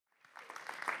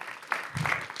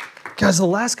Guys, the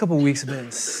last couple of weeks have been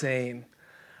insane.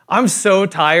 I'm so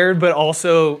tired, but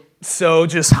also so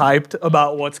just hyped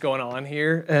about what's going on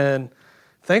here. And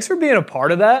thanks for being a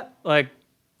part of that. Like,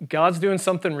 God's doing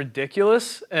something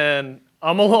ridiculous, and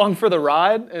I'm along for the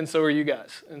ride, and so are you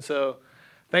guys. And so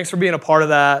thanks for being a part of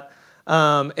that.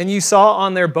 And you saw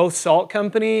on there both Salt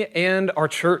Company and our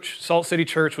church, Salt City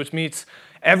Church, which meets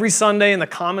every Sunday in the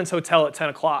Commons Hotel at 10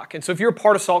 o'clock. And so if you're a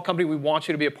part of Salt Company, we want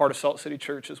you to be a part of Salt City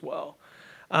Church as well.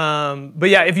 But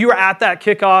yeah, if you were at that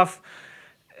kickoff,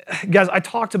 guys, I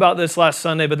talked about this last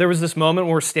Sunday, but there was this moment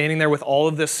where we're standing there with all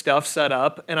of this stuff set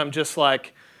up, and I'm just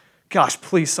like, gosh,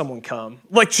 please someone come.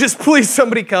 Like, just please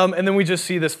somebody come. And then we just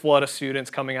see this flood of students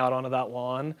coming out onto that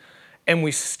lawn, and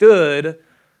we stood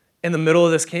in the middle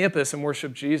of this campus and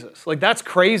worshiped Jesus. Like, that's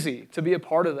crazy to be a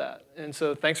part of that. And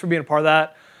so thanks for being a part of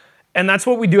that. And that's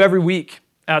what we do every week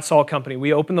at Salt Company.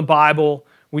 We open the Bible,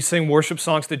 we sing worship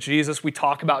songs to Jesus, we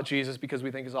talk about Jesus because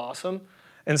we think he's awesome.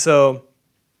 And so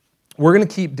we're going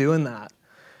to keep doing that.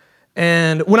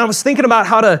 And when I was thinking about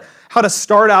how to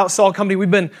start out Salt Company,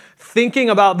 we've been thinking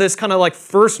about this kind of like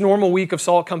first normal week of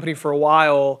Salt Company for a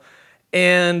while,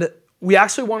 and we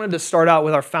actually wanted to start out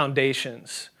with our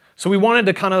foundations. So we wanted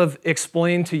to kind of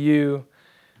explain to you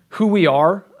who we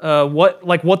are,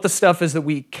 what the stuff is that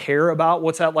we care about,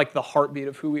 what's at like the heartbeat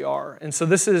of who we are. And so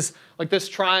this is, like this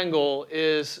triangle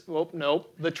is,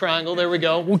 the triangle, there we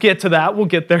go. We'll get to that, we'll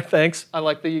get there, thanks. I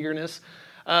like the eagerness.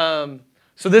 So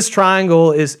this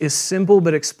triangle is simple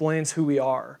but explains who we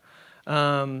are.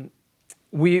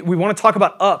 We want to talk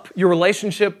about up, your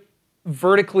relationship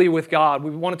vertically with God. We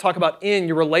want to talk about in,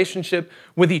 your relationship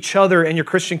with each other and your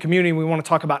Christian community. We want to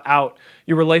talk about out,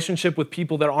 your relationship with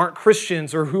people that aren't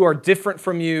Christians or who are different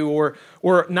from you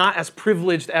or not as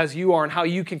privileged as you are, and how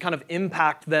you can kind of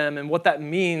impact them and what that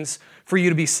means for you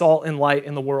to be salt and light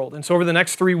in the world. And so over the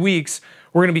next 3 weeks,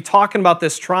 we're going to be talking about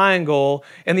this triangle,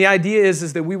 and the idea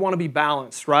is that we want to be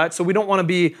balanced, right? So we don't want to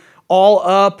be all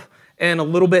up and a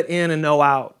little bit in and no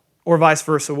out, or vice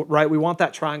versa, right? We want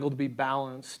that triangle to be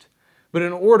balanced. But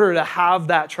in order to have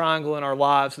that triangle in our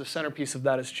lives, the centerpiece of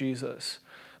that is Jesus.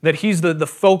 That he's the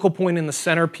focal point and the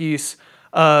centerpiece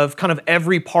of kind of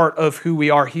every part of who we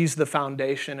are. He's the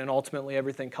foundation, and ultimately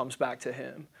everything comes back to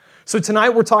him. So tonight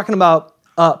we're talking about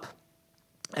up.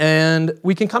 And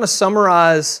we can kind of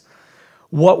summarize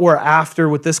what we're after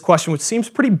with this question, which seems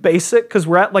pretty basic because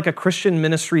we're at like a Christian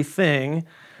ministry thing.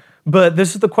 But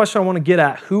this is the question I want to get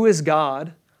at. Who is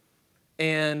God,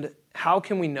 and how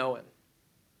can we know him?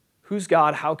 Who's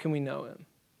God? How can we know him?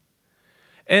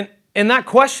 And that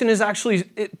question is actually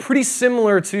pretty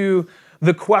similar to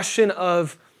the question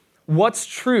of what's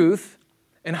truth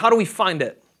and how do we find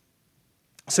it?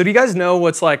 So do you guys know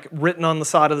what's like written on the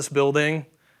side of this building?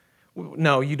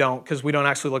 No, you don't, because we don't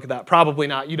actually look at that. Probably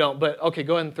not, you don't, but okay,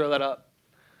 go ahead and throw that up.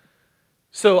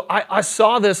 So I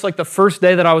saw this like the first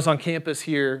day that I was on campus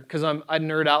here, because I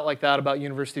nerd out like that about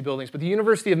university buildings. But the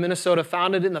University of Minnesota,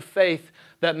 founded in the faith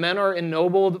that men are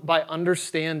ennobled by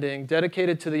understanding,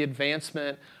 dedicated to the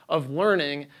advancement of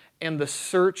learning and the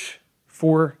search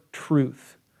for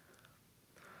truth.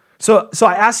 So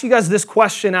I asked you guys this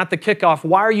question at the kickoff: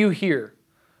 why are you here?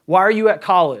 Why are you at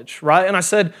college, right? And I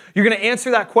said, you're going to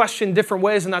answer that question different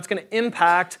ways, and that's going to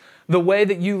impact the way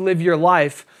that you live your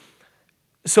life.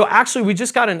 So actually, we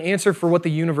just got an answer for what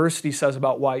the university says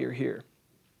about why you're here.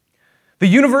 The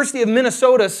University of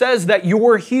Minnesota says that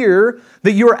you're here,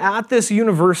 that you're at this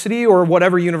university or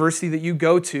whatever university that you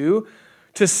go to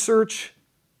search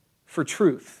for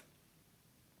truth.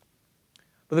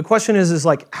 But the question is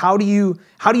like, how do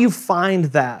you find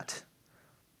that?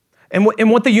 And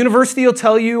what the university will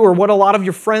tell you, or what a lot of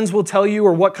your friends will tell you,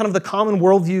 or what kind of the common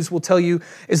worldviews will tell you,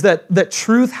 is that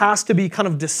truth has to be kind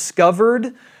of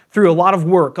discovered through a lot of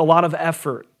work, a lot of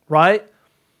effort, right?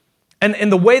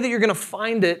 And the way that you're going to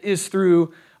find it is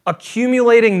through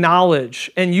accumulating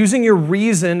knowledge and using your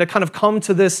reason to kind of come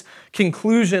to this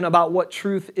conclusion about what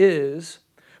truth is.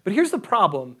 But here's the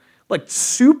problem. Like,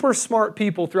 super smart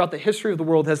people throughout the history of the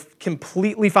world has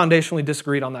completely foundationally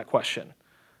disagreed on that question.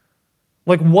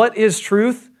 Like, what is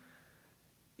truth?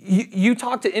 You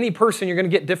talk to any person, you're going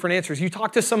to get different answers. You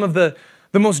talk to some of the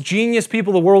most genius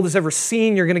people the world has ever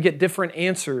seen, you're going to get different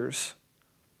answers.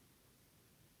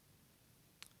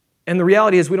 And the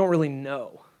reality is we don't really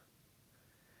know.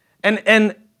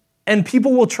 And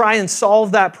people will try and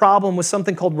solve that problem with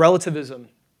something called relativism,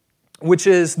 which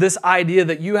is this idea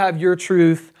that you have your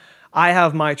truth, I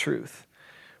have my truth.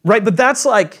 Right? But that's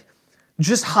like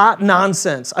just hot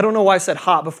nonsense. I don't know why I said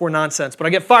hot before nonsense, but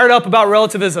I get fired up about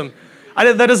relativism.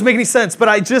 That doesn't make any sense, but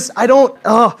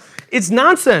it's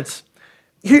nonsense.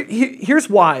 Here's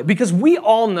why. Because we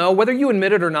all know, whether you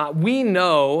admit it or not, we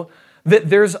know that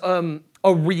there's a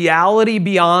reality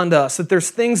beyond us, that there's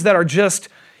things that are just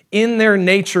in their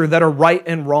nature that are right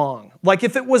and wrong. Like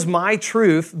if it was my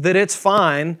truth that it's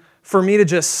fine for me to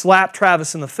just slap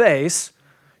Travis in the face,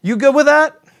 you good with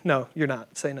that? No, you're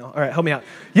not. Say no. All right, help me out.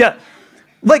 Yeah,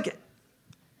 like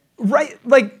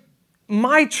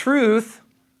my truth,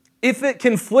 if it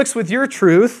conflicts with your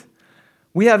truth,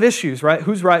 we have issues, right?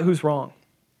 Who's right, who's wrong?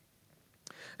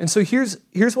 And so here's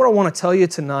what I want to tell you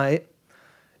tonight,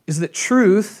 is that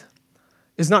truth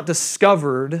is not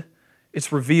discovered,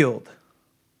 it's revealed.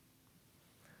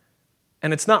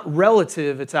 And it's not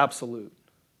relative, it's absolute.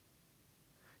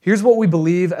 Here's what we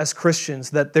believe as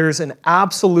Christians, that there's an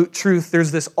absolute truth.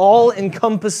 There's this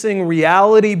all-encompassing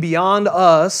reality beyond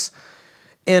us,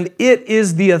 and it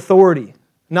is the authority,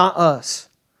 not us.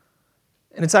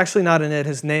 And it's actually not in it.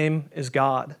 His name is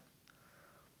God.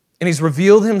 And He's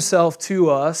revealed Himself to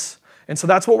us. And so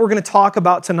that's what we're going to talk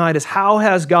about tonight, is how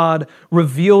has God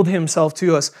revealed Himself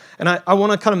to us? And I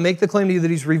want to kind of make the claim to you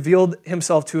that He's revealed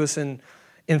Himself to us in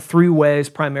three ways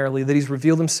primarily. That He's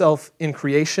revealed Himself in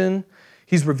creation,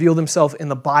 He's revealed Himself in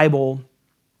the Bible,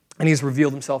 and He's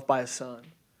revealed Himself by His Son.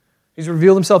 He's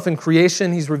revealed Himself in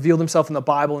creation, He's revealed Himself in the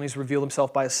Bible, and He's revealed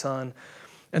Himself by His Son.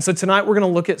 And so tonight we're going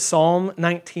to look at Psalm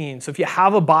 19. So if you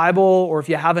have a Bible or if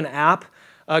you have an app,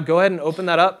 go ahead and open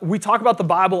that up. We talk about the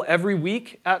Bible every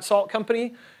week at Salt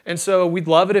Company, and so we'd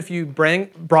love it if you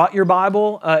brought your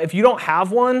Bible. If you don't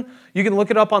have one, you can look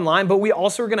it up online, but we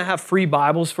also are going to have free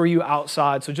Bibles for you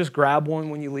outside, so just grab one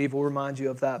when you leave. We'll remind you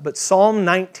of that. But Psalm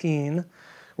 19,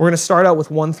 we're going to start out with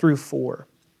 1 through 4.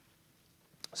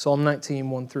 Psalm 19,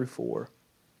 1 through 4.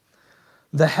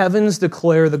 The heavens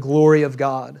declare the glory of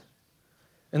God,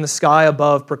 and the sky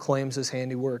above proclaims His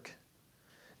handiwork.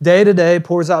 Day to day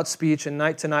pours out speech, and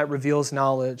night to night reveals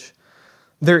knowledge.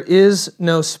 There is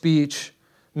no speech,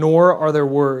 nor are there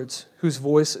words, whose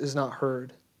voice is not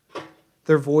heard.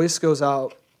 Their voice goes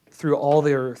out through all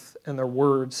the earth, and their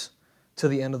words to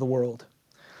the end of the world.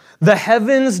 The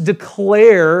heavens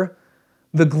declare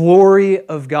the glory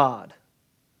of God.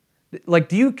 Like,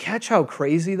 do you catch how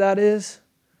crazy that is?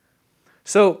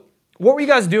 So, what were you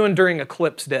guys doing during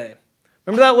Eclipse Day?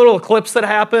 Remember that little eclipse that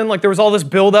happened? Like there was all this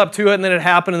build up to it and then it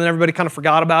happened and then everybody kind of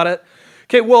forgot about it.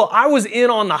 Okay, well, I was in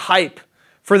on the hype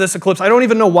for this eclipse. I don't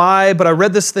even know why, but I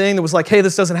read this thing that was like, hey,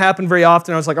 this doesn't happen very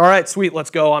often. I was like, all right, sweet, let's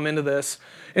go. I'm into this.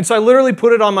 And so I literally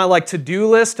put it on my to-do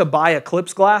list to buy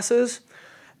eclipse glasses.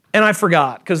 And I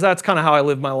forgot, because that's kind of how I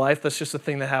live my life. That's just a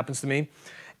thing that happens to me.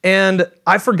 And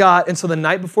I forgot, and so the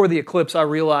night before the eclipse, I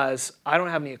realized I don't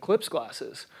have any eclipse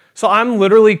glasses. So I'm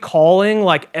literally calling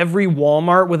every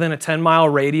Walmart within a 10-mile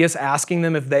radius, asking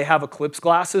them if they have eclipse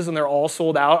glasses, and they're all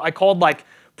sold out. I called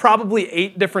probably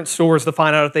 8 different stores to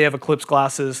find out if they have eclipse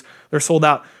glasses. They're sold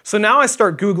out. So now I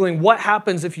start Googling what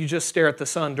happens if you just stare at the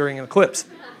sun during an eclipse.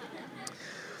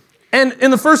 And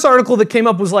in the first article that came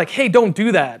up was hey, don't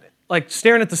do that.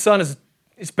 Staring at the sun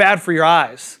is bad for your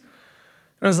eyes.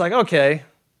 And I was like, okay,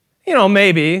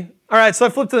 maybe. All right, so I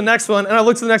flipped to the next one, and I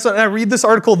looked to the next one, and I read this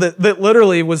article that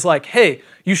literally was hey,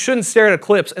 you shouldn't stare at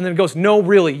eclipse. And then it goes, no,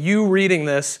 really, you reading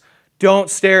this, don't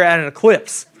stare at an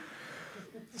eclipse.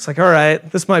 It's all right,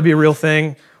 this might be a real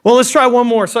thing. Well, let's try one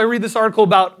more. So I read this article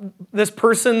about this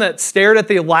person that stared at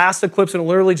the last eclipse and it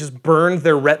literally just burned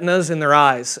their retinas in their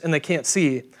eyes, and they can't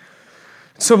see.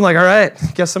 So I'm all right,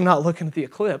 guess I'm not looking at the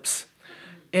eclipse.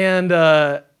 And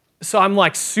so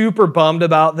I'm super bummed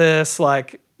about this,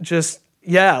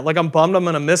 I'm bummed I'm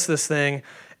going to miss this thing.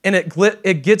 And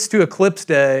it gets to Eclipse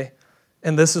Day,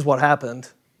 and this is what happened.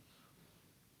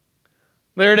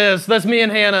 There it is. That's me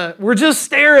and Hannah. We're just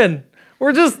staring.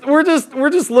 We're just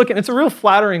looking. It's a real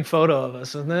flattering photo of us,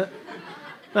 isn't it?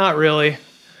 Not really.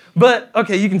 But,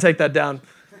 okay, you can take that down.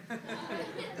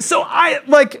 So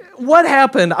what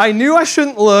happened? I knew I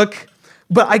shouldn't look,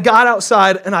 but I got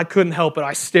outside, and I couldn't help it.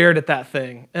 I stared at that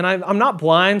thing. And I'm not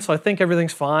blind, so I think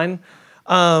everything's fine.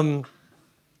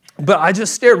 But I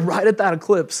just stared right at that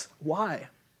eclipse. Why?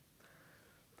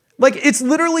 It's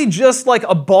literally just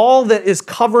a ball that is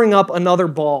covering up another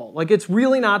ball. It's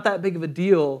really not that big of a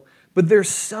deal, but there's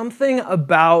something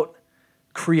about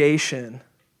creation,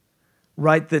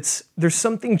 right? There's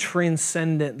something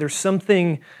transcendent. There's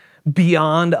something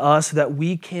beyond us that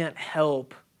we can't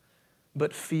help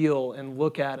but feel and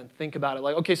look at and think about it.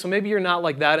 Okay, so maybe you're not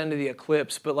that into the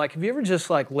eclipse, but have you ever just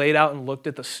laid out and looked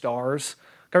at the stars?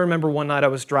 I remember one night I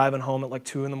was driving home at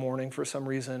 2 in the morning for some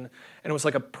reason, and it was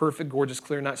a perfect, gorgeous,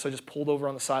 clear night, so I just pulled over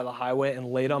on the side of the highway and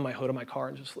laid on my hood of my car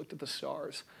and just looked at the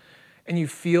stars. And you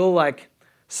feel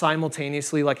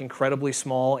simultaneously incredibly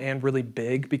small and really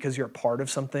big because you're a part of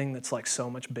something that's so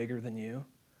much bigger than you.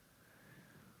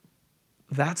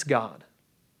 That's God.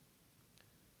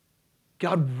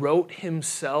 God wrote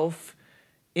himself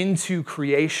into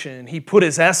creation. He put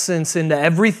his essence into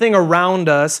everything around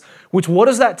us, which what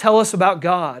does that tell us about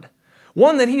God?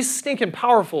 One, that he's stinking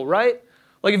powerful, right?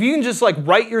 Like if you can just like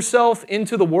write yourself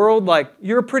into the world, like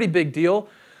you're a pretty big deal.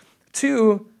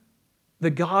 Two,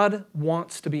 that God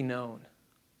wants to be known.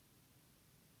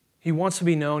 He wants to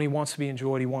be known, he wants to be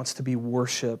enjoyed, he wants to be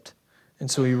worshiped. And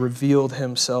so he revealed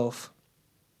himself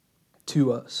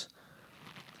to us.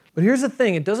 But here's the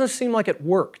thing, it doesn't seem like it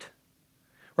worked.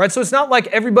 Right? So it's not like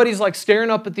everybody's like staring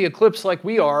up at the eclipse like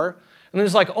we are, and then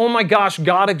it's like, oh my gosh,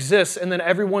 God exists, and then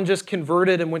everyone just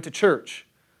converted and went to church.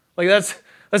 Like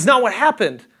that's not what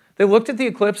happened. They looked at the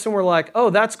eclipse and were like, oh,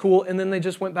 that's cool, and then they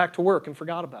just went back to work and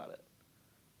forgot about it.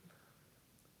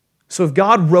 So if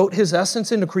God wrote his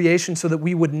essence into creation so that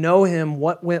we would know him,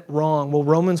 what went wrong? Well,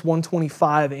 Romans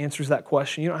 1:25 answers that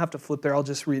question. You don't have to flip there, I'll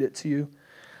just read it to you.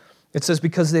 It says,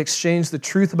 because they exchanged the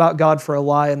truth about God for a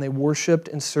lie, and they worshiped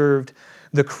and served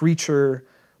the creature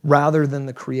rather than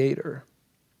the Creator.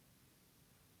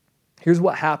 Here's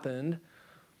what happened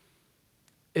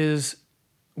is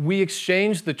we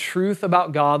exchanged the truth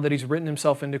about God that he's written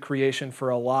himself into creation for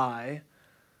a lie,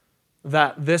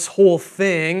 that this whole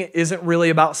thing isn't really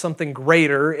about something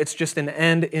greater, it's just an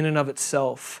end in and of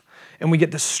itself. And we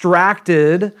get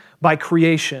distracted by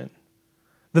creation.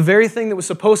 The very thing that was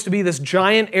supposed to be this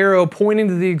giant arrow pointing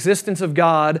to the existence of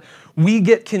God, we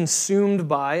get consumed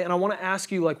by. And I want to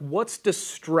ask you, like, what's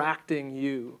distracting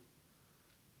you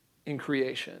in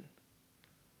creation?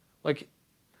 Like,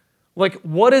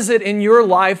 what is it in your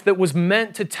life that was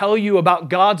meant to tell you about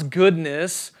God's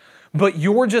goodness, but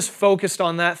you're just focused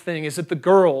on that thing? Is it the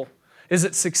girl? Is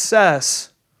it success?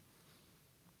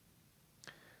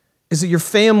 Is it your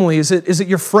family? Is it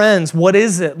your friends? What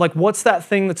is it? Like, what's that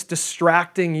thing that's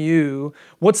distracting you?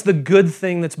 What's the good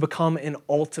thing that's become an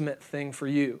ultimate thing for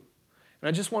you? And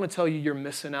I just want to tell you, you're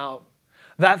missing out.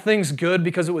 That thing's good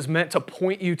because it was meant to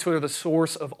point you to the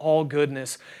source of all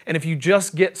goodness. And if you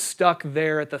just get stuck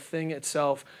there at the thing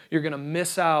itself, you're going to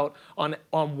miss out on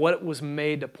what it was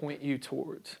made to point you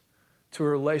towards, to a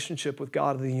relationship with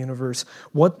God of the universe.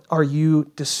 What are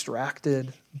you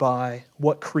distracted by?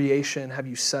 What creation have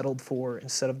you settled for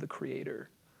instead of the Creator?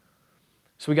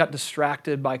 So we got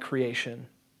distracted by creation.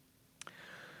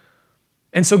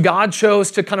 And so God chose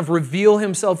to kind of reveal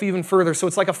himself even further. So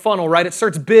it's like a funnel, right? It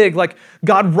starts big, like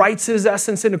God writes his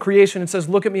essence into creation and says,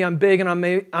 look at me, I'm big and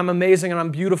I'm amazing and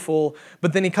I'm beautiful.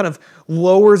 But then he kind of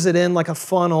lowers it in like a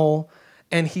funnel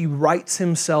and he writes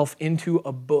himself into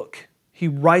a book. He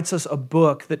writes us a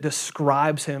book that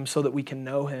describes him so that we can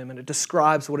know him, and it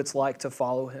describes what it's like to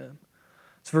follow him.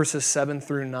 It's verses 7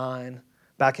 through 9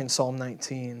 back in Psalm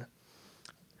 19.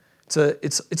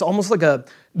 It's almost like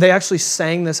they actually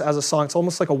sang this as a song. It's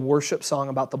almost like a worship song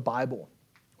about the Bible,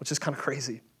 which is kind of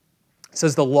crazy. It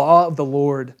says, the law of the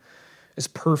Lord is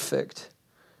perfect,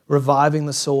 reviving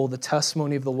the soul. The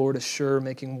testimony of the Lord is sure,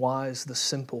 making wise the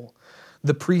simple.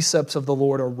 The precepts of the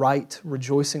Lord are right,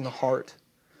 rejoicing the heart.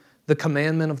 The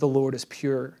commandment of the Lord is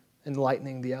pure,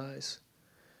 enlightening the eyes.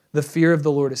 The fear of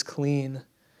the Lord is clean,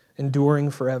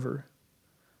 enduring forever.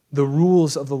 The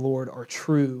rules of the Lord are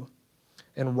true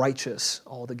and righteous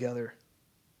altogether.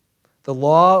 The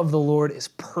law of the Lord is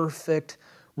perfect,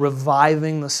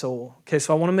 reviving the soul. Okay,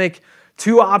 so I want to make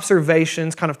two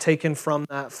observations kind of taken from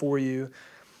that for you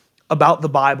about the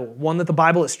Bible. One, that the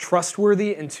Bible is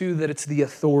trustworthy, and two, that it's the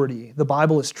authority. The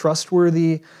Bible is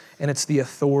trustworthy and it's the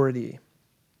authority.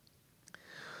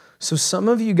 So some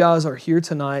of you guys are here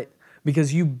tonight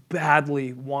because you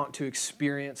badly want to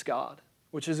experience God,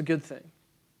 which is a good thing.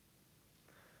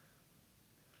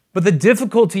 But the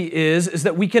difficulty is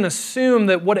that we can assume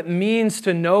that what it means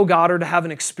to know God or to have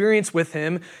an experience with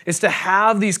him is to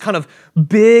have these kind of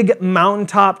big,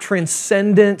 mountaintop,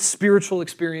 transcendent spiritual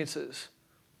experiences.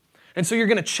 And so you're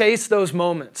going to chase those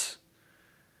moments,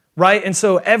 right? And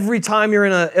so every time you're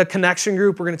in a connection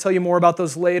group, we're going to tell you more about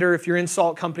those later. If you're in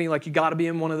Salt Company, like you got to be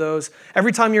in one of those.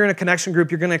 Every time you're in a connection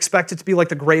group, you're going to expect it to be like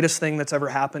the greatest thing that's ever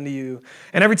happened to you.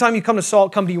 And every time you come to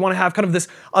Salt Company, you want to have kind of this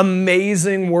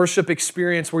amazing worship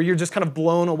experience where you're just kind of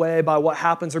blown away by what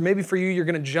happens. Or maybe for you, you're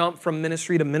going to jump from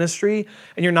ministry to ministry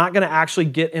and you're not going to actually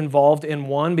get involved in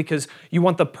one because you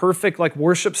want the perfect like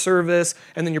worship service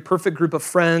and then your perfect group of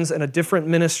friends and a different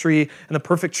ministry and the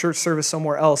perfect church service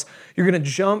somewhere else. You're going to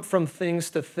jump from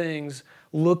things to things,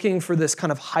 looking for this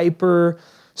kind of hyper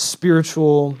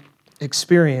spiritual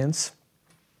experience.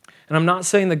 And I'm not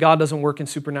saying that God doesn't work in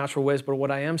supernatural ways, but what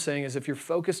I am saying is if you're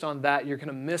focused on that, you're going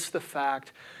to miss the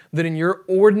fact that in your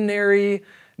ordinary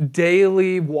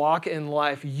daily walk in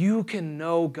life, you can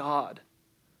know God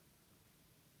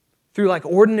through like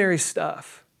ordinary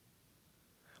stuff.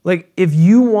 Like, if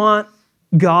you want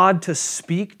God to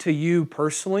speak to you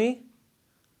personally,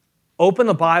 open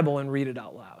the Bible and read it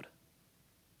out loud.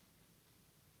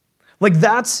 Like,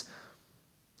 that's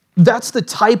the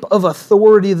type of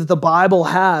authority that the Bible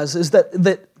has, is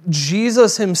that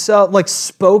Jesus himself, like,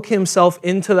 spoke himself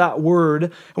into that word.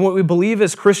 And what we believe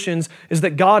as Christians is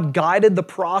that God guided the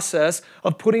process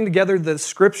of putting together the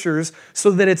scriptures so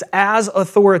that it's as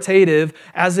authoritative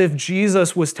as if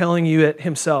Jesus was telling you it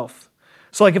himself.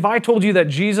 So, like, if I told you that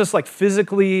Jesus, like,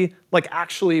 physically, like,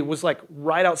 actually was, like,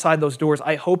 right outside those doors,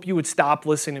 I hope you would stop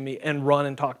listening to me and run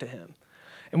and talk to him.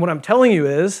 And what I'm telling you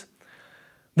is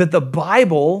that the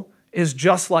Bible is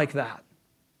just like that.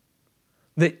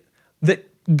 That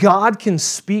God can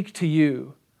speak to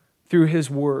you through his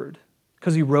word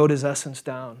because he wrote his essence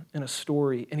down in a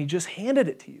story and he just handed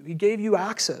it to you. He gave you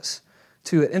access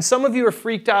to it. And some of you are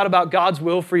freaked out about God's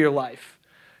will for your life.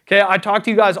 Okay, I talk to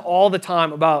you guys all the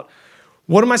time about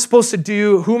what am I supposed to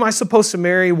do? Who am I supposed to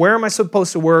marry? Where am I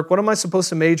supposed to work? What am I supposed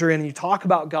to major in? And you talk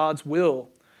about God's will.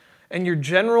 And your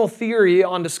general theory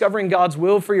on discovering God's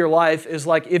will for your life is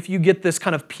like if you get this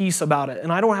kind of peace about it.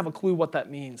 And I don't have a clue what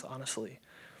that means, honestly.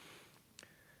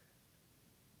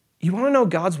 You want to know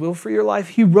God's will for your life?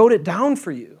 He wrote it down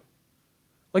for you.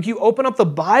 Like, you open up the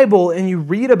Bible and you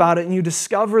read about it and you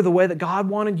discover the way that God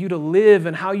wanted you to live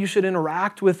and how you should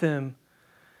interact with him.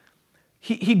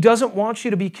 He doesn't want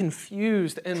you to be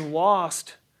confused and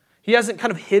lost. He hasn't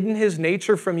kind of hidden his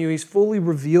nature from you. He's fully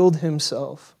revealed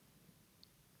himself.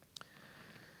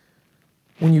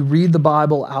 When you read the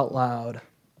Bible out loud,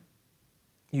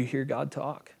 you hear God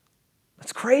talk.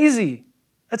 That's crazy.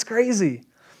 That's crazy.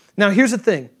 Now, here's the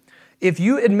thing. If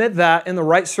you admit that in the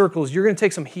right circles, you're going to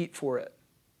take some heat for it.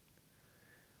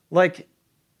 Like,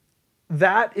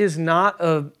 that is not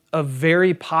a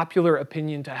very popular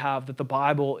opinion to have, that the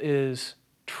Bible is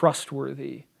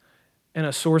trustworthy and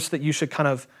a source that you should kind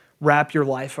of wrap your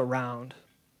life around,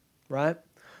 right?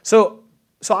 So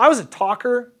I was a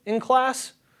talker in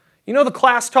class. You know the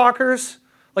class talkers?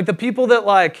 Like the people that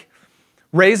like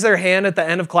raise their hand at the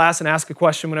end of class and ask a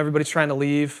question when everybody's trying to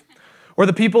leave. Or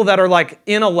the people that are like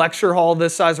in a lecture hall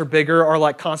this size or bigger are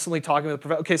like constantly talking with the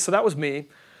professor. Okay, so that was me.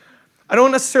 I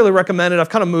don't necessarily recommend it. I've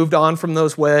kind of moved on from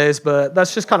those ways, but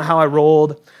that's just kind of how I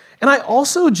rolled. And I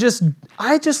also just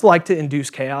like to induce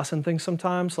chaos in things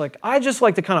sometimes. Like, I just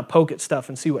like to kind of poke at stuff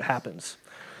and see what happens.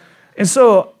 And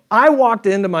so I walked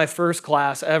into my first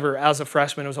class ever as a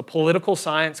freshman. It was a political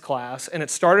science class, and it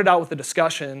started out with a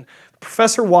discussion. The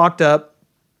professor walked up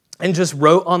and just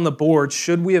wrote on the board,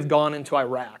 "Should we have gone into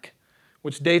Iraq?"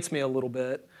 Which dates me a little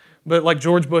bit, but like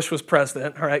George Bush was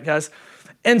president, all right, guys?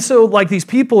 And so like these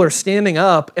people are standing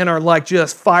up and are like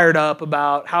just fired up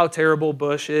about how terrible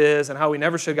Bush is and how we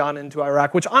never should have gone into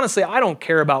Iraq, which honestly, I don't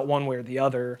care about one way or the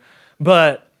other.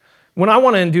 But when I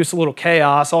want to induce a little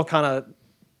chaos, I'll kind of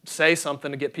say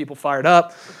something to get people fired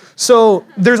up. So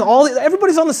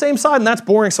everybody's on the same side and that's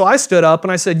boring. So I stood up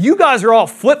and I said, "You guys are all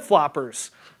flip-floppers.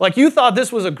 Like, you thought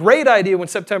this was a great idea when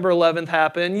September 11th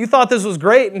happened. You thought this was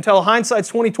great until hindsight's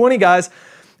 2020, guys."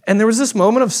 And there was this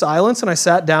moment of silence, and I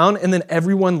sat down, and then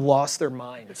everyone lost their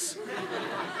minds.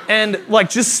 And like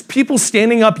just people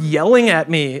standing up yelling at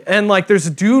me, and like there's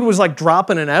a dude was like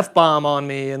dropping an F-bomb on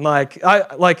me, and I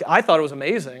thought it was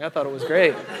amazing. I thought it was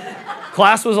great.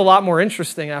 Class was a lot more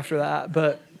interesting after that,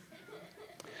 but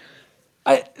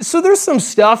so there's some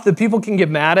stuff that people can get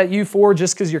mad at you for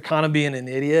just because you're kind of being an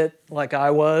idiot, like I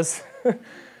was.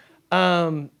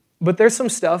 But there's some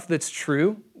stuff that's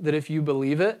true that if you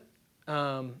believe it,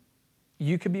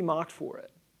 you could be mocked for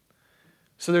it.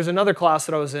 So there's another class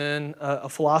that I was in, a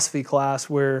philosophy class,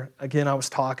 where, again, I was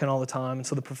talking all the time. And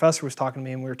so the professor was talking to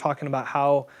me, and we were talking about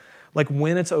how, like,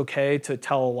 when it's okay to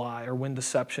tell a lie or when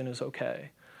deception is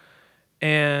okay.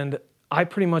 And I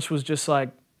pretty much was just like,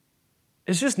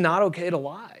 it's just not okay to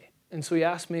lie. And so he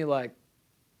asked me, like,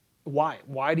 why?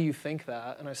 Why do you think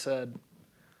that? And I said,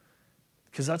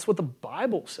 because that's what the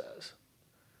Bible says.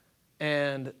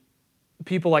 And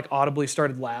people like audibly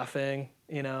started laughing,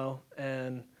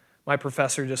 and my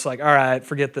professor just like, all right,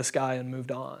 forget this guy, and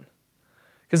moved on.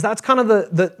 Because that's kind of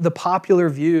the popular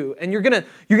view. And you're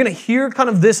gonna hear kind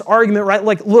of this argument, right?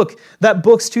 Like, look, that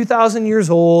book's 2,000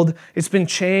 years old, it's been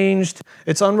changed,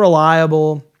 it's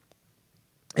unreliable.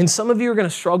 And some of you are gonna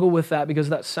struggle with that because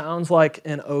that sounds like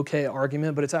an okay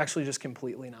argument, but it's actually just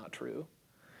completely not true.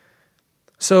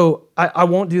 So I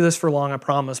won't do this for long, I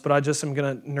promise, but I just am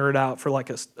going to nerd out for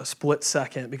like a split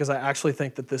second because I actually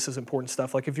think that this is important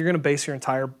stuff. Like, if you're going to base your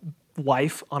entire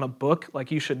life on a book,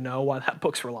 like, you should know why that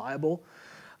book's reliable.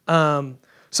 So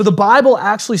the Bible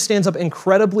actually stands up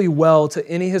incredibly well to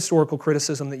any historical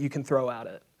criticism that you can throw at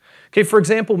it. Okay, for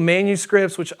example,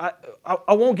 manuscripts, which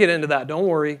I won't get into that. Don't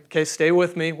worry. Okay, stay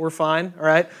with me. We're fine, all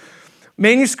right?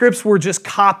 Manuscripts were just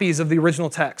copies of the original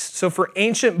text. So for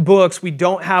ancient books, we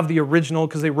don't have the original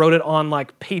because they wrote it on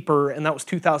like paper, and that was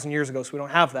 2,000 years ago, so we don't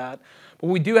have that. But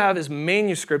what we do have is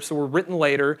manuscripts that were written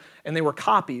later, and they were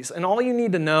copies. And all you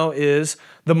need to know is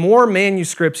the more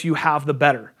manuscripts you have, the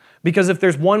better. Because if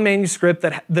there's one manuscript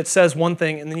that says one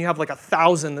thing, and then you have like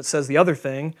 1,000 that says the other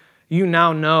thing, you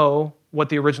now know what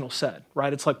the original said,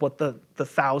 right? It's like what the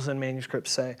 1,000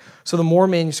 manuscripts say. So the more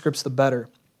manuscripts, the better.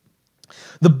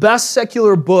 The best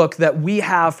secular book that we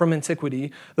have from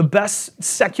antiquity, the best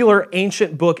secular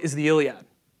ancient book is the Iliad.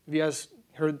 Have you guys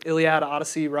heard Iliad,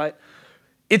 Odyssey, right?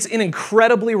 It's an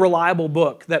incredibly reliable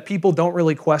book that people don't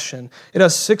really question. It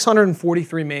has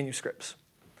 643 manuscripts,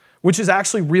 which is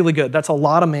actually really good. That's a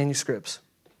lot of manuscripts.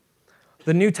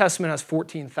 The New Testament has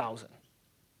 14,000.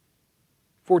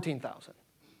 14,000.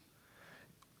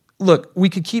 Look, we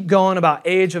could keep going about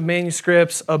age of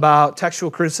manuscripts, about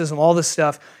textual criticism, all this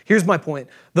stuff. Here's my point.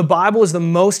 The Bible is the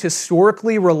most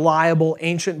historically reliable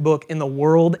ancient book in the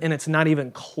world, and it's not even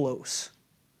close.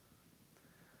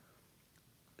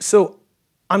 So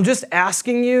I'm just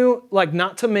asking you, like,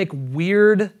 not to make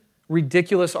weird,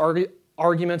 ridiculous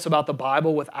arguments about the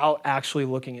Bible without actually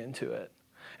looking into it.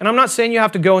 And I'm not saying you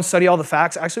have to go and study all the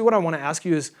facts. Actually, what I want to ask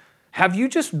you is, have you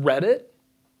just read it?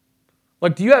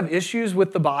 Like, do you have issues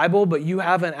with the Bible, but you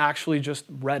haven't actually just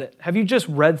read it? Have you just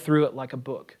read through it like a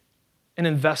book and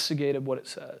investigated what it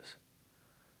says?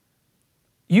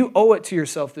 You owe it to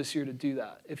yourself this year to do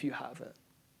that if you haven't.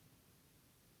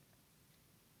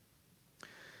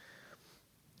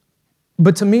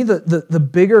 But to me, the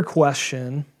bigger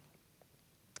question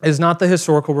is not the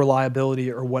historical reliability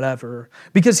or whatever,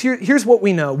 because here's what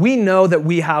we know. We know that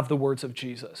we have the words of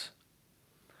Jesus.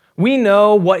 We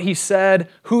know what he said,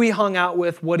 who he hung out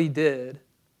with, what he did.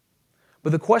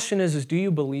 But the question is do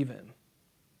you believe him?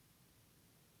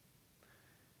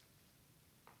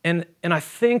 And I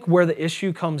think where the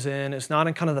issue comes in is not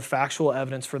in kind of the factual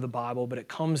evidence for the Bible, but it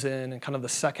comes in kind of the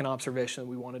second observation that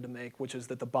we wanted to make, which is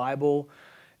that the Bible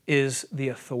is the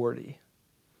authority.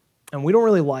 And we don't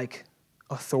really like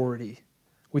authority.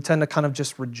 We tend to kind of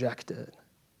just reject it.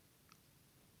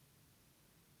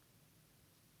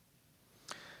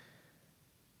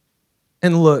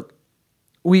 And look,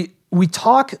 we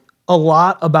talk a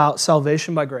lot about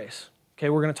salvation by grace.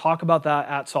 Okay, we're going to talk about that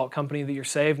at Salt Company, that you're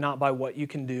saved not by what you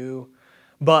can do,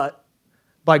 but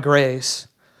by grace.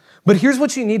 But here's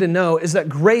what you need to know is that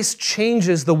grace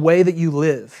changes the way that you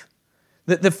live.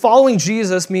 That following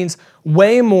Jesus means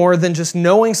way more than just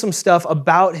knowing some stuff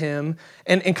about him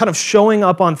and kind of showing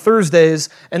up on Thursdays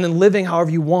and then living however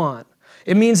you want.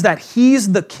 It means that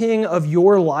he's the king of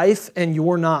your life and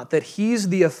you're not, that he's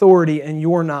the authority and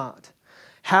you're not.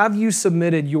 Have you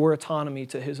submitted your autonomy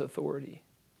to his authority?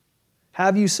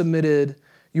 Have you submitted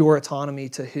your autonomy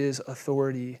to his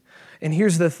authority? And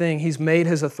here's the thing, he's made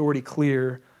his authority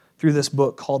clear through this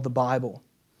book called the Bible.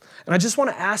 And I just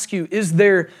want to ask you, is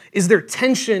there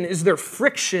tension, is there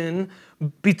friction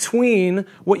between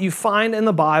what you find in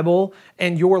the Bible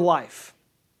and your life?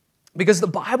 Because the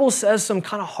Bible says some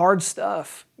kind of hard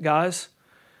stuff, guys.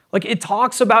 Like it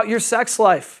talks about your sex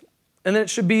life, and then it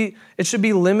should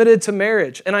be limited to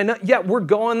marriage. And I know, yeah, we're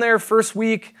going there first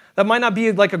week. That might not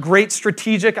be like a great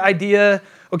strategic idea,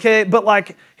 okay? But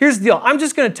like, here's the deal. I'm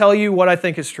just going to tell you what I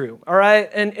think is true, all right?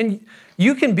 And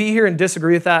you can be here and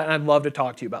disagree with that, and I'd love to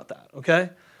talk to you about that,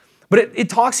 okay? But it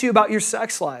talks to you about your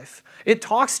sex life. It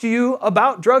talks to you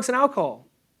about drugs and alcohol.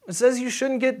 It says you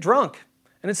shouldn't get drunk.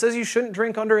 And it says you shouldn't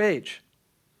drink underage.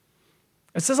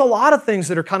 It says a lot of things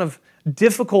that are kind of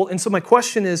difficult. And so my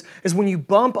question is when you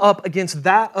bump up against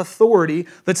that authority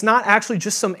that's not actually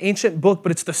just some ancient book,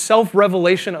 but it's the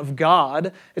self-revelation of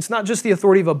God. It's not just the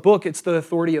authority of a book, it's the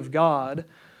authority of God.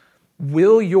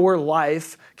 Will your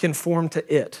life conform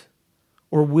to it?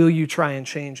 Or will you try and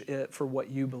change it for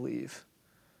what you believe,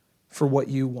 for what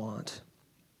you want?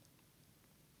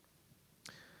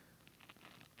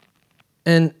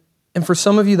 And for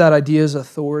some of you, that idea's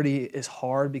authority is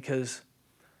hard because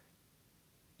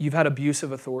you've had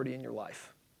abusive authority in your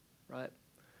life, right?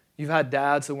 You've had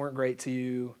dads that weren't great to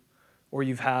you, or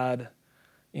you've had,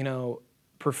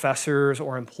 professors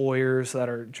or employers that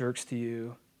are jerks to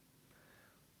you.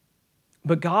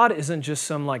 But God isn't just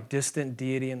some like distant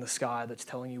deity in the sky that's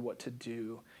telling you what to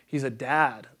do. He's a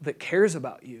dad that cares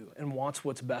about you and wants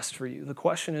what's best for you. The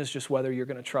question is just whether you're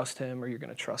going to trust him or you're going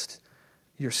to trust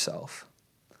yourself.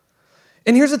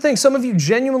 And here's the thing, some of you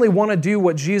genuinely want to do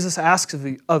what Jesus asks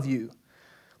of you.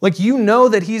 Like you know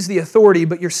that he's the authority,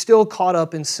 but you're still caught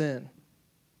up in sin.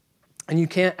 And you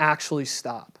can't actually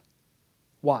stop.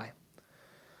 Why?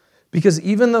 Because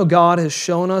even though God has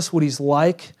shown us what he's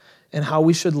like and how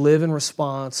we should live in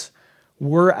response,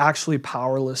 we're actually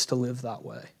powerless to live that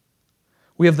way.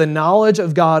 We have the knowledge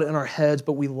of God in our heads,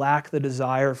 but we lack the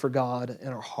desire for God in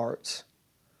our hearts.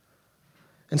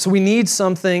 And so we need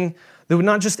something that would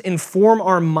not just inform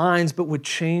our minds, but would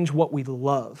change what we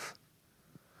love.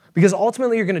 Because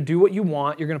ultimately you're going to do what you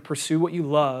want, you're going to pursue what you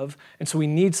love, and so we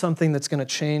need something that's going to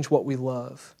change what we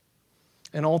love.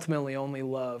 And ultimately only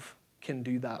love can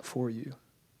do that for you.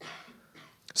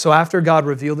 So after God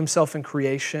revealed himself in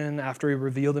creation, after he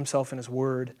revealed himself in his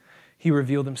word, he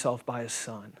revealed himself by his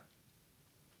Son.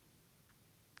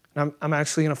 And I'm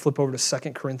actually going to flip over to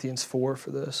 2 Corinthians 4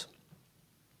 for this.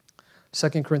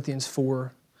 2 Corinthians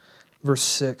 4, verse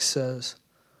 6 says,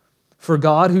 "For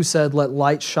God who said, 'Let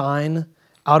light shine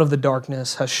out of the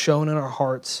darkness,' has shone in our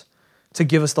hearts to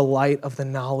give us the light of the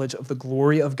knowledge of the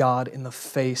glory of God in the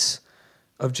face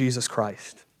of Jesus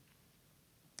Christ."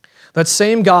 That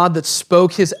same God that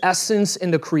spoke his essence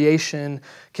into creation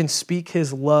can speak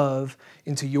his love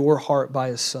into your heart by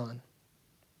his Son.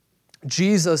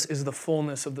 Jesus is the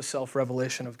fullness of the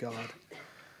self-revelation of God.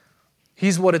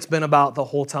 He's what it's been about the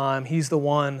whole time. He's the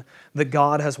one that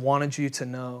God has wanted you to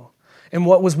know. And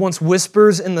what was once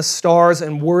whispers in the stars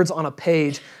and words on a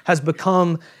page has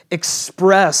become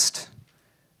expressed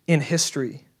in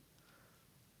history.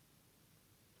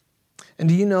 And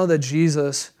do you know that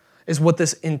Jesus is what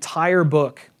this entire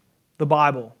book, the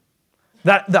Bible,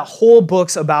 that whole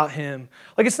book's about him?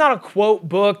 Like, it's not a quote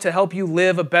book to help you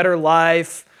live a better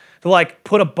life, to like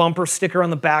put a bumper sticker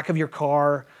on the back of your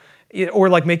car, or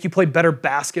like make you play better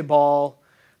basketball,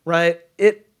 right?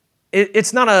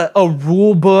 It's not a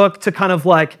rule book to kind of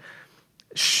like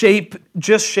shape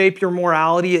your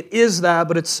morality. It is that,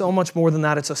 but it's so much more than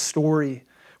that. It's a story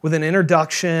with an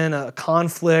introduction, a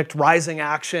conflict, rising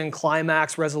action,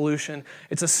 climax, resolution.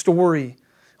 It's a story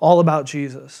all about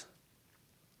Jesus.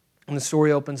 And the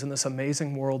story opens in this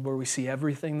amazing world where we see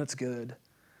everything that's good.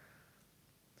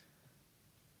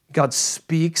 God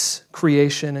speaks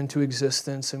creation into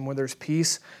existence, and where there's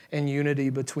peace and unity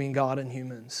between God and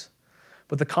humans.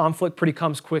 But the conflict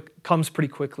comes pretty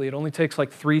quickly. It only takes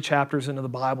like 3 chapters into the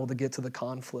Bible to get to the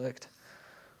conflict.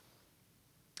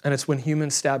 And it's when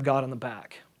humans stab God in the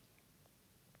back.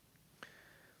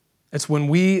 It's when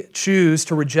we choose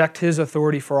to reject his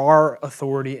authority for our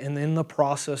authority, and in the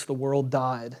process, the world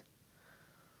died.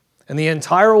 And the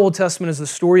entire Old Testament is the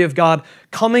story of God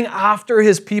coming after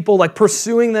his people, like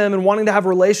pursuing them and wanting to have a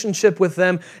relationship with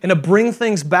them and to bring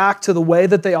things back to the way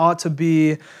that they ought to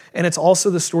be. And it's also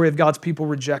the story of God's people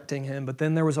rejecting him. But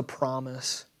then there was a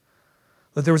promise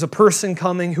that there was a person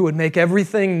coming who would make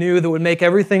everything new, that would make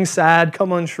everything sad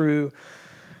come untrue,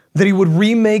 that he would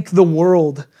remake the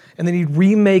world, and then he'd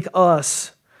remake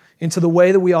us into the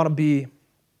way that we ought to be.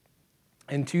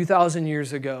 And 2,000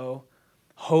 years ago,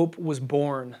 hope was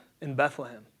born in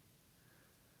Bethlehem.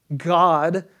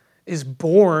 God is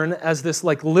born as this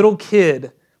like little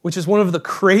kid, which is one of the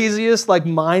craziest, like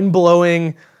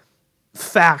mind-blowing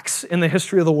facts in the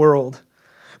history of the world.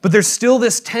 But there's still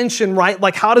this tension, right?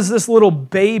 Like, how does this little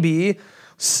baby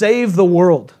save the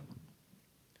world?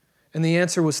 And the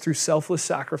answer was through selfless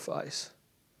sacrifice.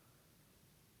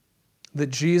 That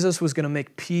Jesus was going to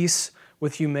make peace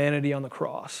with humanity on the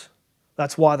cross.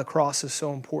 That's why the cross is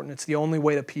so important. It's the only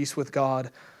way to peace with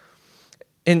God.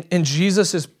 And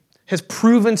Jesus has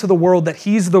proven to the world that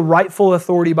he's the rightful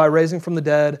authority by raising from the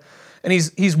dead. And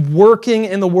he's working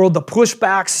in the world to push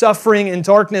back suffering and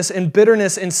darkness and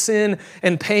bitterness and sin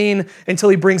and pain until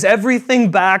he brings everything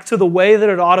back to the way that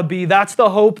it ought to be. That's the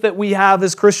hope that we have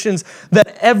as Christians,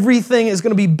 that everything is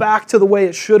going to be back to the way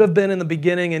it should have been in the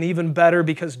beginning, and even better,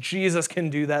 because Jesus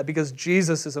can do that, because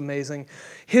Jesus is amazing.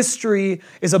 History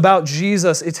is about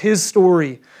Jesus. It's his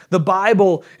story. The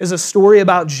Bible is a story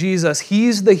about Jesus.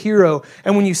 He's the hero.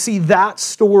 And when you see that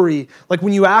story, like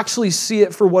when you actually see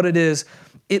it for what it is,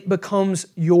 it becomes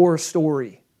your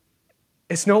story.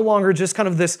 It's no longer just kind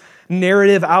of this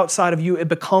narrative outside of you. It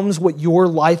becomes what your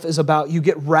life is about. You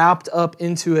get wrapped up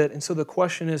into it. And so the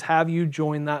question is, have you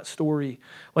joined that story?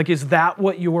 Like, is that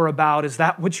what you're about? Is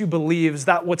that what you believe? Is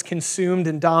that what's consumed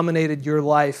and dominated your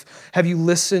life? Have you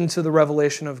listened to the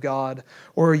revelation of God,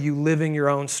 or are you living your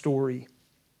own story?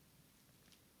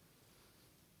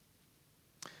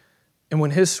 And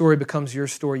when his story becomes your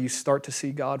story, you start to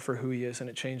see God for who he is, and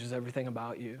it changes everything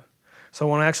about you. So I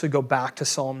want to actually go back to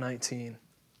Psalm 19.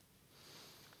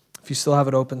 If you still have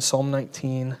it open, Psalm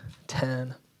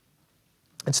 19:10.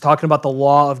 It's talking about the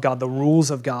law of God, the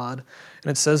rules of God.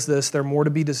 And it says this: "They're more to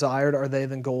be desired are they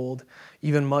than gold,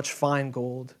 even much fine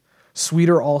gold,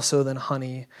 sweeter also than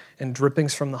honey and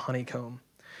drippings from the honeycomb."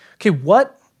 Okay,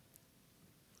 what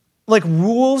like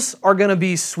rules are going to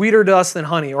be sweeter to us than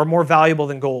honey or more valuable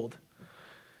than gold.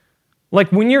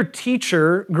 Like when your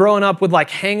teacher growing up would like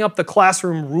hang up the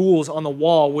classroom rules on the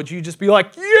wall, would you just be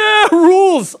like, yeah,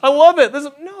 rules, I love it.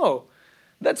 No,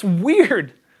 that's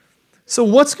weird. So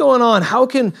what's going on? How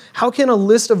can a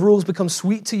list of rules become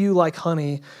sweet to you like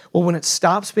honey? Well, when it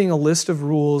stops being a list of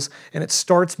rules and it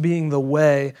starts being the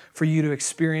way for you to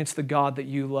experience the God that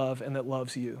you love and that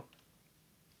loves you.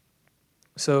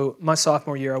 So my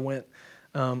sophomore year, I went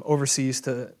overseas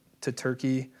to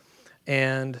Turkey,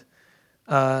 and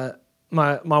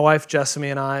my wife Jessamy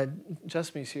and I,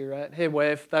 Jessamy's here, right? Hey,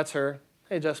 wave, that's her.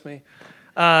 Hey, Jessamy.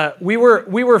 We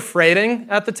were freighting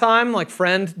at the time, like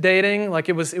friend dating. Like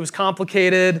it was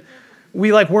complicated.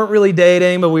 We like weren't really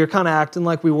dating, but we were kind of acting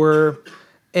like we were.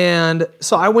 And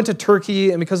so I went to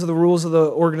Turkey, and because of the rules of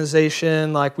the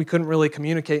organization, like we couldn't really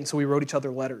communicate, and so we wrote each other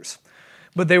letters.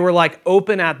 But they were like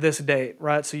open at this date,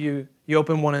 right? So you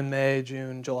open one in May,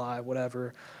 June, July,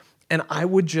 whatever. And I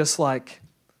would just like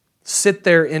sit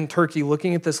there in Turkey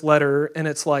looking at this letter, and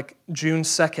it's like June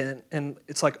 2nd, and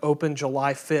it's like open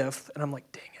July 5th, and I'm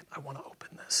like, dang it, I want to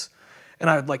open this. And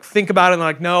I would like think about it, and I'm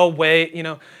like, no, wait,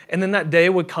 and then that day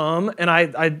would come, and I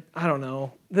don't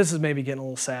know, this is maybe getting a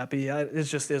little sappy. It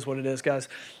just is what it is, guys.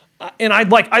 And I'd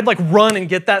like run and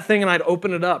get that thing, and I'd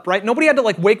open it up, right? Nobody had to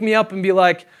like wake me up and be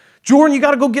like, Jordan, you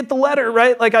got to go get the letter,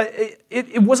 right? Like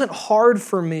it wasn't hard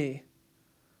for me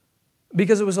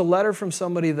because it was a letter from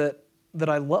somebody that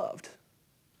I loved.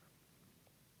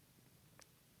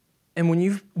 And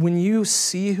when you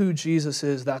see who Jesus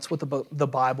is, that's what the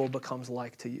Bible becomes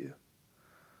like to you.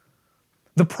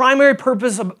 The primary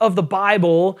purpose of the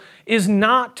Bible is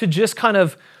not to just kind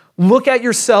of look at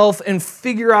yourself and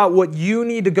figure out what you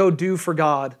need to go do for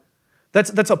God.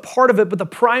 That's a part of it, but the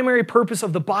primary purpose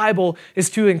of the Bible is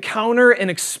to encounter and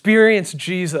experience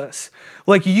Jesus.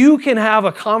 Like you can have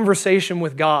a conversation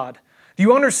with God. Do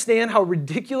you understand how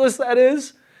ridiculous that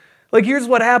is? Like here's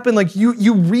what happened, like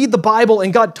you read the Bible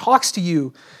and God talks to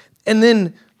you, and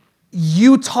then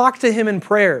you talk to Him in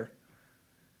prayer.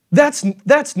 That's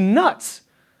nuts.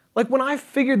 Like when I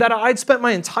figured that out, I'd spent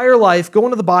my entire life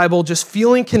going to the Bible, just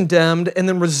feeling condemned and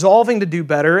then resolving to do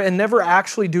better and never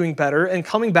actually doing better and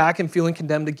coming back and feeling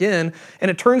condemned again.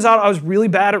 And it turns out I was really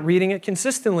bad at reading it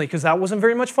consistently because that wasn't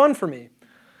very much fun for me.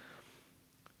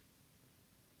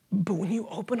 But when you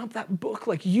open up that book,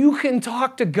 like you can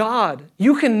talk to God.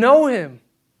 You can know Him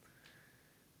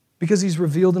because He's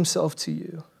revealed Himself to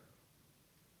you.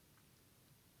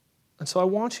 And so I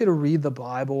want you to read the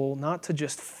Bible, not to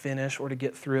just finish or to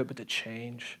get through it, but to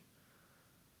change.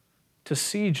 To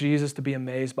see Jesus, to be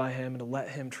amazed by Him, and to let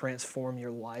Him transform your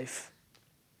life.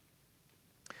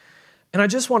 And I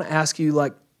just want to ask you,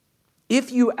 like,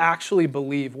 if you actually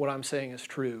believe what I'm saying is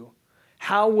true,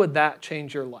 how would that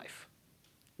change your life?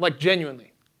 Like,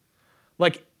 genuinely.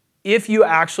 Like, if you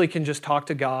actually can just talk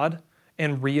to God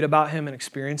and read about Him and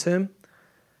experience Him,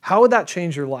 how would that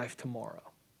change your life tomorrow?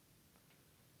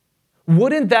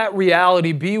 Wouldn't that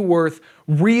reality be worth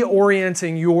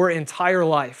reorienting your entire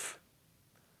life?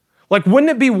 Like,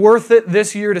 wouldn't it be worth it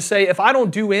this year to say, if I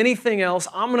don't do anything else,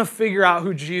 I'm going to figure out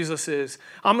who Jesus is.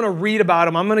 I'm going to read about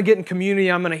Him. I'm going to get in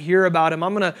community. I'm going to hear about Him.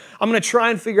 I'm going to try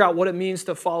and figure out what it means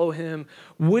to follow Him.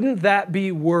 Wouldn't that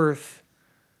be worth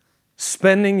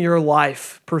spending your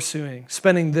life pursuing,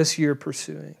 spending this year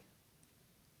pursuing?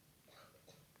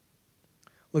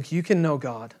 Look, you can know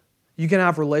God. You can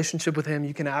have a relationship with Him.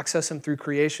 You can access Him through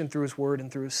creation, through His Word,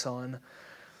 and through His Son.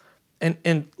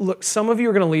 And look, some of you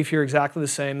are going to leave here exactly the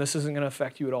same. This isn't going to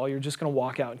affect you at all. You're just going to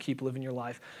walk out and keep living your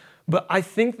life. But I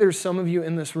think there's some of you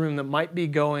in this room that might be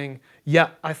going, yeah,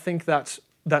 I think that's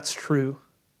true.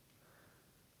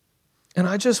 And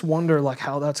I just wonder like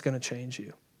how that's going to change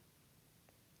you.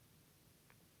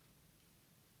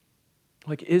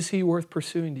 Like, is He worth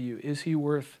pursuing to you? Is He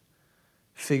worth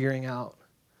figuring out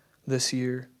this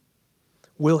year?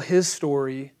 Will His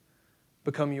story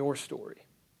become your story?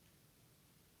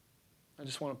 I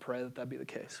just want to pray that be the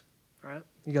case. All right?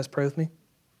 You guys pray with me?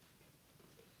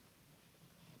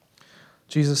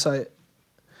 Jesus,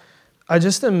 I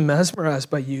just am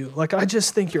mesmerized by You. Like, I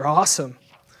just think You're awesome.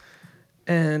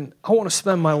 And I want to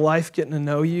spend my life getting to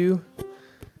know You.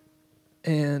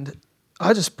 And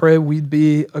I just pray we'd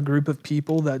be a group of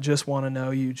people that just want to know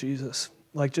You, Jesus.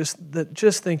 Like, just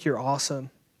think You're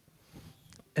awesome.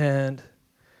 And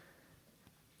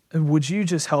would You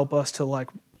just help us to like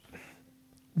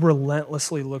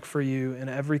relentlessly look for You in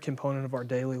every component of our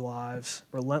daily lives,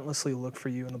 relentlessly look for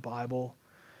You in the Bible,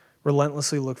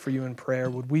 relentlessly look for You in prayer?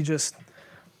 Would we just,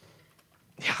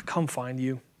 come find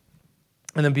You?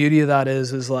 And the beauty of that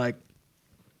is like,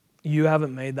 you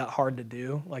haven't made that hard to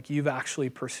do. Like, you've actually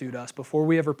pursued us. Before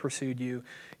we ever pursued you,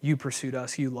 you pursued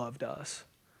us, you loved us.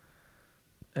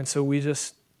 And so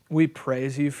we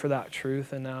praise you for that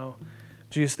truth. And now,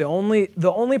 Jesus, the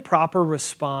only proper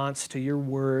response to your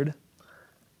word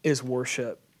is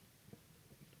worship.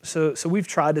 So we've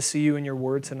tried to see you in your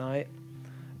word tonight,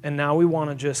 and now we want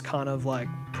to just kind of like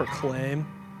proclaim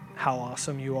how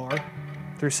awesome you are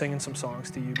through singing some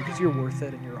songs to you, because you're worth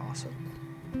it and you're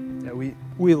awesome. Yeah,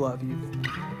 we love you.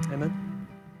 Amen.